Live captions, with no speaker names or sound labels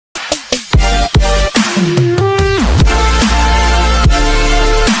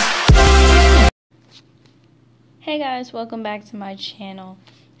guys, welcome back to my channel.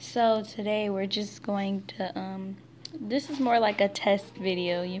 So today we're just going to this is more like a test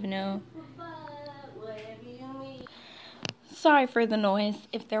video, you know. Sorry for the noise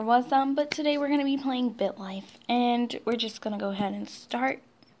if there was some, but today we're going to be playing BitLife and we're just going to go ahead and start.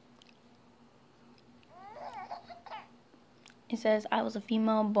 It says I was a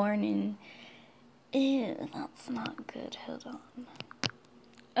female born in that's not good. Hold on.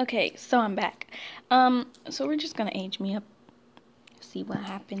 Okay, so I'm back. So we're just gonna age me up, see what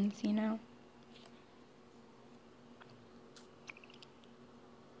happens, you know.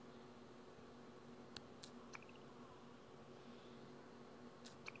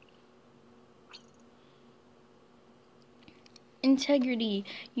 Integrity.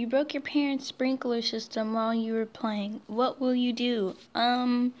 You broke your parents' sprinkler system while you were playing. What will you do?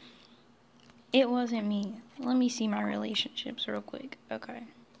 It wasn't me. Let me see my relationships real quick. Okay.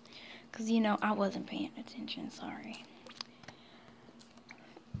 Because, you know, I wasn't paying attention. Sorry.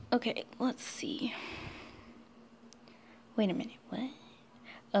 Okay, let's see. Wait a minute. What?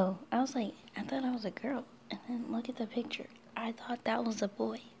 Oh, I was like, I thought I was a girl. And then look at the picture. I thought that was a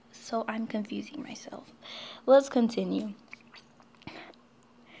boy. So I'm confusing myself. Let's continue.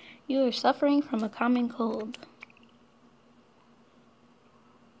 You are suffering from a common cold.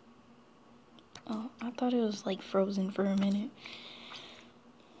 Oh, I thought it was like frozen for a minute.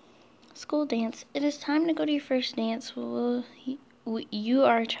 School dance. It is time to go to your first dance. Well, you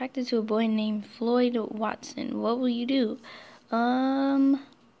are attracted to a boy named Floyd Watson. What will you do?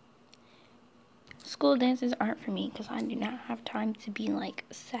 School dances aren't for me because I do not have time to be like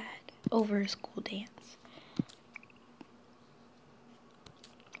sad over a school dance.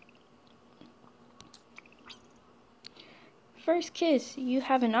 First kiss. You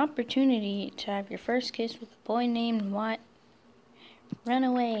have an opportunity to have your first kiss with a boy named Watt. Run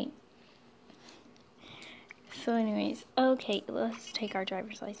away. So anyways, okay, let's take our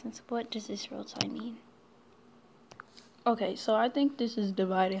driver's license. What does this road sign mean? Okay, so I think this is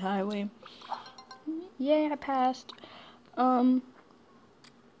divided highway. Yeah, I passed. Let's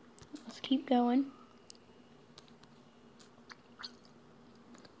keep going.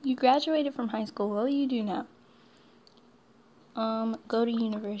 You graduated from high school. What will you do now? Go to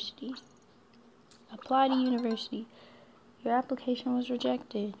university. Apply to university. Your application was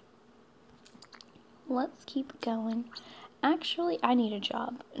rejected. Let's keep going. Actually, I need a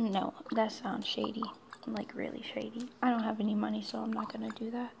job. No, that sounds shady. Like, really shady. I don't have any money, so I'm not gonna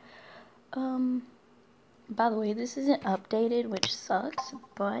do that. By the way, this isn't updated, which sucks,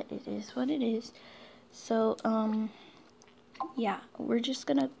 but it is what it is. So, yeah, we're just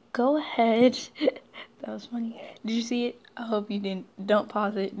gonna go ahead. That was funny. Did you see it? I hope you didn't. Don't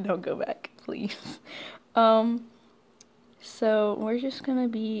pause it. Don't go back, please. So we're just gonna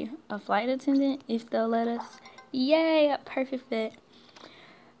be a flight attendant if they'll let us. Yay, perfect fit.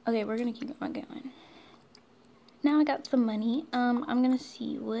 Okay, we're gonna keep on going. Now I got some money. I'm gonna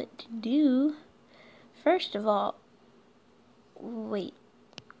see what to do. First of all, wait.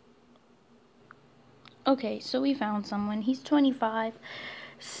 Okay, so we found someone. He's 25.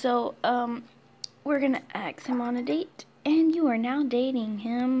 So, we're gonna ask him on a date. And you are now dating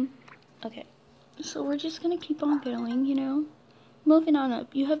him. Okay, so we're just gonna keep on going, you know. Moving on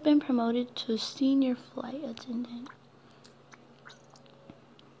up. You have been promoted to senior flight attendant.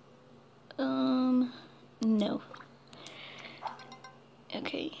 No.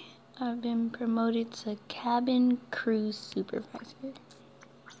 Okay, I've been promoted to cabin crew supervisor.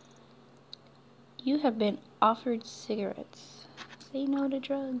 You have been offered cigarettes. Say no to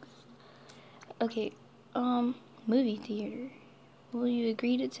drugs. Okay, movie theater. Will you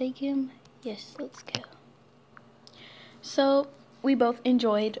agree to take him? Yes, let's go. So, we both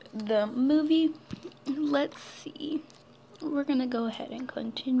enjoyed the movie. Let's see. We're gonna go ahead and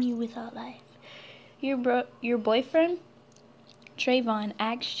continue with our life. Your boyfriend, Trayvon,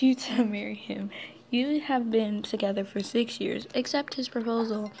 asked you to marry him. You have been together for 6 years. Accept his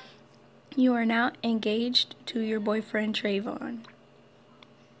proposal. You are now engaged to your boyfriend, Trayvon.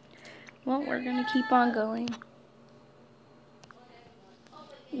 Well, we're gonna keep on going.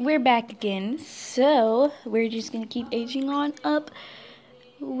 We're back again, so we're just gonna keep aging on up.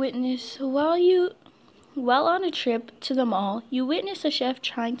 Witness. While on a trip to the mall, you witness a chef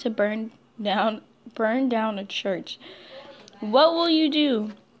trying to burn down a church. What will you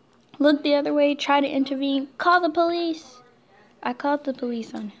do? Look the other way, try to intervene, call the police. I called the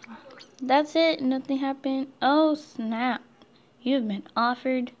police on him. That's it, nothing happened. Oh snap. You have been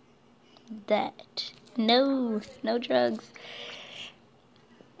offered that. No drugs.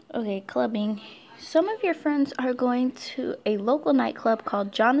 Okay, clubbing. Some of your friends are going to a local nightclub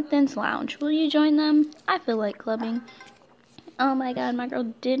called Jonathan's Lounge. Will you join them? I feel like clubbing. Oh my god, my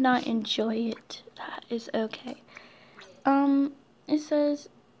girl did not enjoy it. That is okay. It says,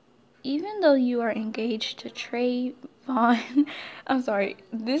 even though you are engaged to Trayvon, I'm sorry,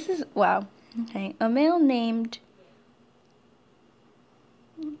 this is, wow. Okay, a male named,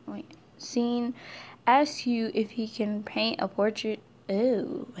 Scene asks you if he can paint a portrait.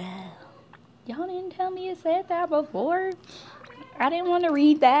 Oh, wow. Y'all didn't tell me it said that before. I didn't want to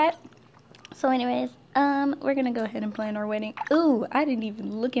read that. So anyways, we're gonna go ahead and plan our wedding. Ooh, I didn't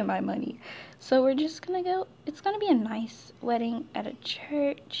even look at my money. So we're just gonna go, it's gonna be a nice wedding at a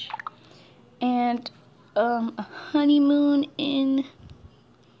church. And, a honeymoon in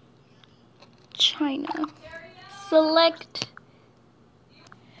China. Select.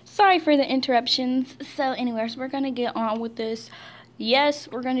 Sorry for the interruptions. So anyways, we're gonna get on with this. Yes,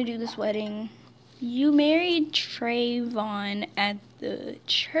 we're gonna do this wedding. You married Trayvon at the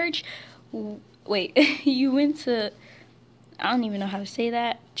church. Wait, you went to, I don't even know how to say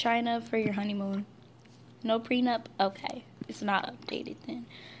that, China for your honeymoon. No prenup? Okay. It's not updated then.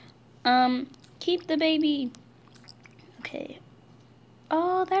 Keep the baby. Okay.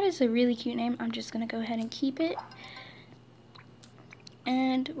 Oh, that is a really cute name. I'm just gonna go ahead and keep it.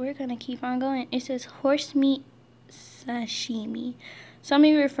 And we're gonna keep on going. It says horse meat sashimi. Some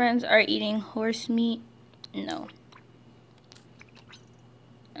of your friends are eating horse meat. No.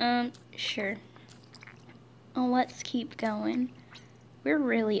 Sure. Let's keep going. We're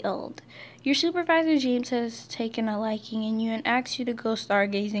really old. Your supervisor James has taken a liking in you and asks you to go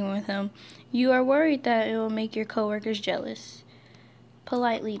stargazing with him. You are worried that it will make your coworkers jealous.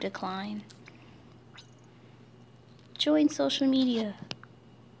 Politely decline. Join social media.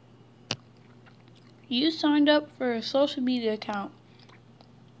 You signed up for a social media account.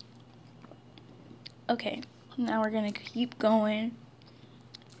 Okay, now we're gonna keep going.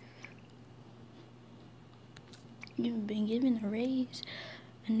 You've been given a raise.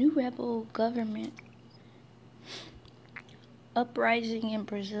 A new rebel government. Uprising in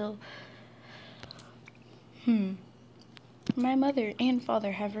Brazil. My mother and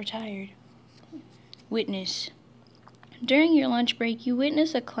father have retired. Witness. During your lunch break, you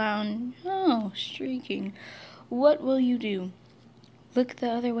witness a clown. Oh, streaking. What will you do? Look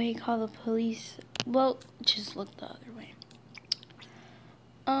the other way, call the police. Well, just look the other way.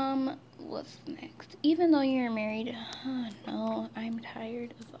 What's next? Even though you're married, no, I'm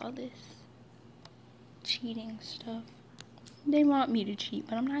tired of all this cheating stuff. They want me to cheat,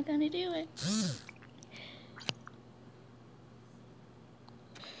 but I'm not gonna do it.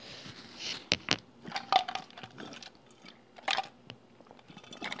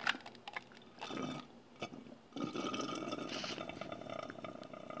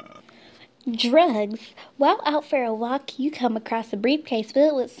 Drugs. While out for a walk, you come across a briefcase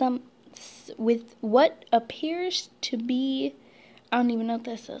filled with what appears to be, I don't even know what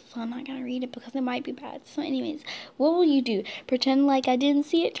this is, so I'm not gonna read it because it might be bad. So anyways, what will you do? Pretend like I didn't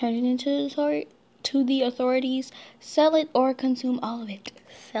see it, turn it into to the authorities, sell it, or consume all of it?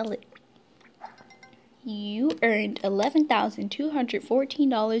 Sell it. You earned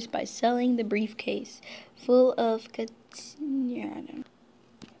 $11,214 by selling the briefcase full of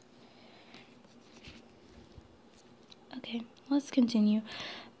Okay, let's continue.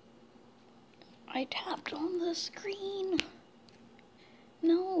 I tapped on the screen.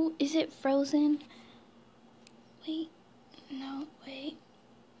 No, is it frozen? Wait, no, wait.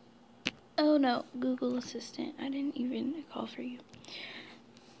 Oh no, Google Assistant. I didn't even call for you.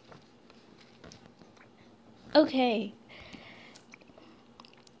 Okay.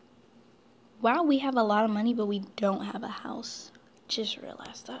 Wow, we have a lot of money, but we don't have a house. Just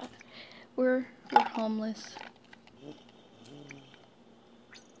realized that. We're homeless.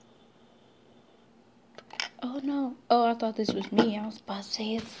 Oh no. Oh, I thought this was me. I was about to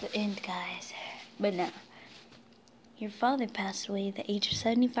say it's the end, guys. But no. Your father passed away at the age of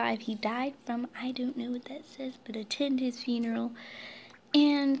 75. He died from, I don't know what that says, but attend his funeral.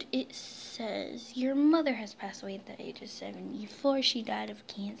 And it says, your mother has passed away at the age of 74. She died of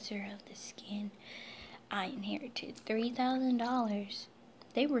cancer of the skin. I inherited $3,000.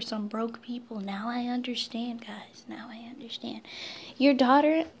 They were some broke people. Now I understand, guys. Now I understand. Your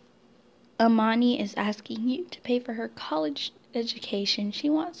daughter, Amani, is asking you to pay for her college education. She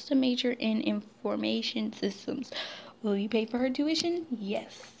wants to major in information systems. Will you pay for her tuition?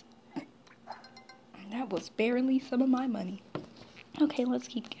 Yes. That was barely some of my money. Okay, let's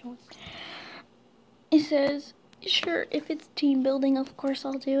keep going. It says, sure, if it's team building, of course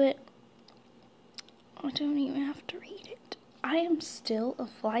I'll do it. I don't even have to read it. I am still a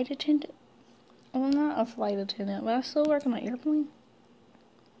flight attendant. Well, not a flight attendant, but I still work on an airplane.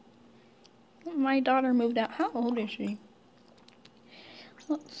 My daughter moved out. How old is she?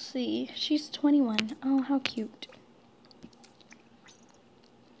 Let's see. She's 21. Oh, how cute.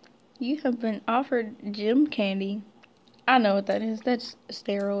 You have been offered gym candy. I know what that is. That's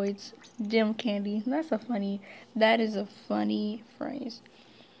steroids. Gym candy. That is a funny phrase.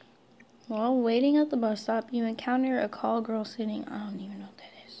 While waiting at the bus stop, you encounter a call girl sitting. I don't even know what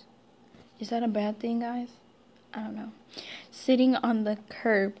that is. Is that a bad thing, guys? I don't know. Sitting on the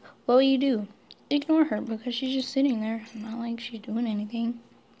curb. What will you do? Ignore her because she's just sitting there. Not like she's doing anything.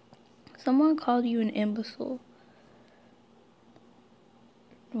 Someone called you an imbecile.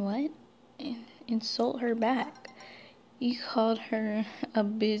 What? Insult her back. You called her a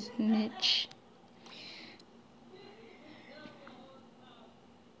biznitch.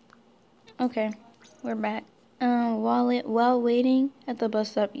 Okay, we're back. Wallet. While waiting at the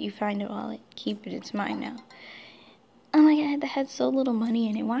bus stop, you find a wallet. Keep it. It's mine now. Oh my god, that had so little money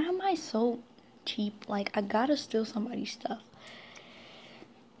in it. Why am I so cheap? Like, I gotta steal somebody's stuff.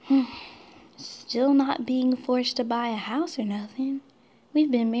 Still not being forced to buy a house or nothing. We've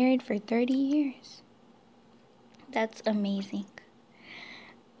been married for 30 years. That's amazing.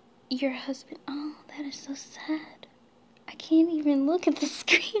 Your husband, oh, that is so sad. I can't even look at the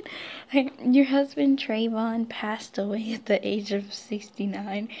screen. Your husband, Trayvon, passed away at the age of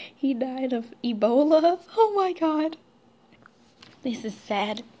 69. He died of Ebola. Oh my god. This is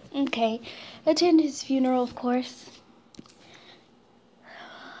sad. Okay. Attend his funeral, of course.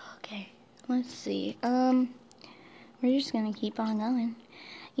 Okay. Let's see. We're just gonna keep on going.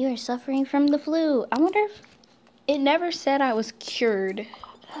 You are suffering from the flu. I wonder if it never said I was cured.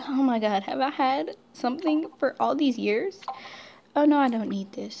 Oh my god, have I had something for all these years? Oh no, I don't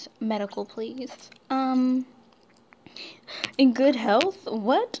need this. Medical, please. In good health?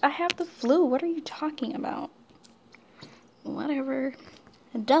 What? I have the flu. What are you talking about? Whatever.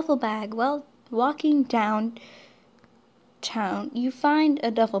 A duffel bag. Well, walking downtown, you find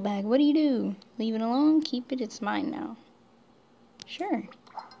a duffel bag. What do? Leave it alone? Keep it. It's mine now. Sure.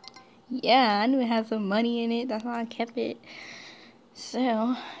 Yeah, I knew it had some money in it. That's why I kept it.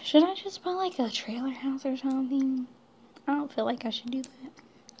 So, should I just buy like a trailer house or something? I don't feel like I should do that.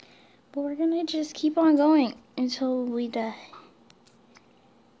 But we're gonna just keep on going until we die.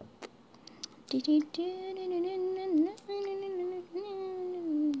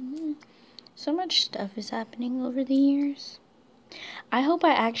 So much stuff is happening over the years. I hope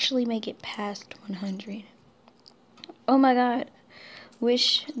I actually make it past 100. Oh my god.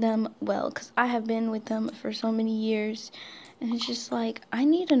 Wish them well, because I have been with them for so many years. And it's just like, I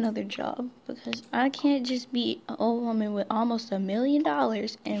need another job because I can't just be an old woman with almost $1 million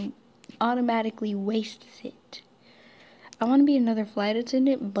and automatically waste it. I want to be another flight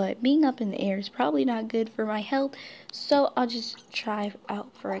attendant, but being up in the air is probably not good for my health, so I'll just try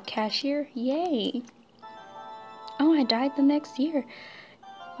out for a cashier. Yay! Oh, I died the next year.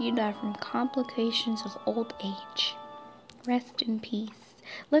 You died from complications of old age. Rest in peace.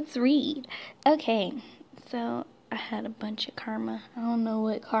 Let's read. Okay, so I had a bunch of karma. I don't know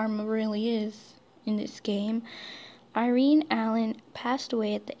what karma really is in this game. Irene Allen passed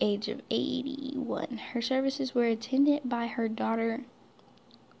away at the age of 81. Her services were attended by her daughter,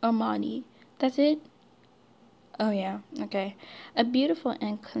 Amani. That's it? Oh, yeah. Okay. A beautiful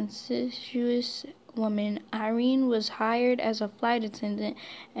and conspicuous woman, Irene was hired as a flight attendant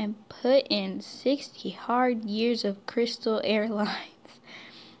and put in 60 hard years of Crystal Airlines.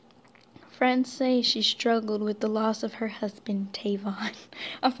 Friends say she struggled with the loss of her husband, Tavon.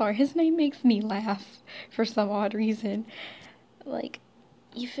 I'm sorry, his name makes me laugh for some odd reason. Like,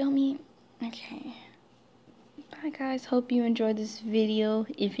 you feel me? Okay. Bye, guys. Hope you enjoyed this video,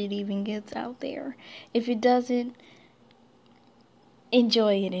 if it even gets out there. If it doesn't,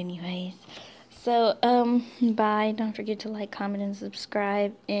 enjoy it anyways. So, bye. Don't forget to like, comment, and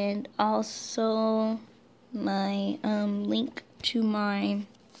subscribe. And also, my, link to my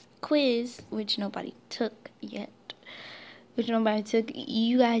quiz, which nobody took yet,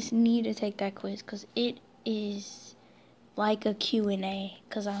 you guys need to take that quiz because it is like a Q&A,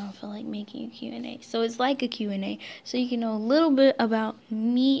 because I don't feel like making a Q&A. So it's like a Q&A, so you can know a little bit about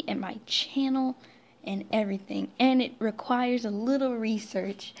me and my channel and everything, and it requires a little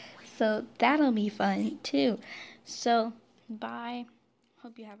research, so that'll be fun too. So bye.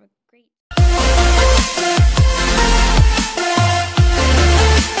 Hope you have a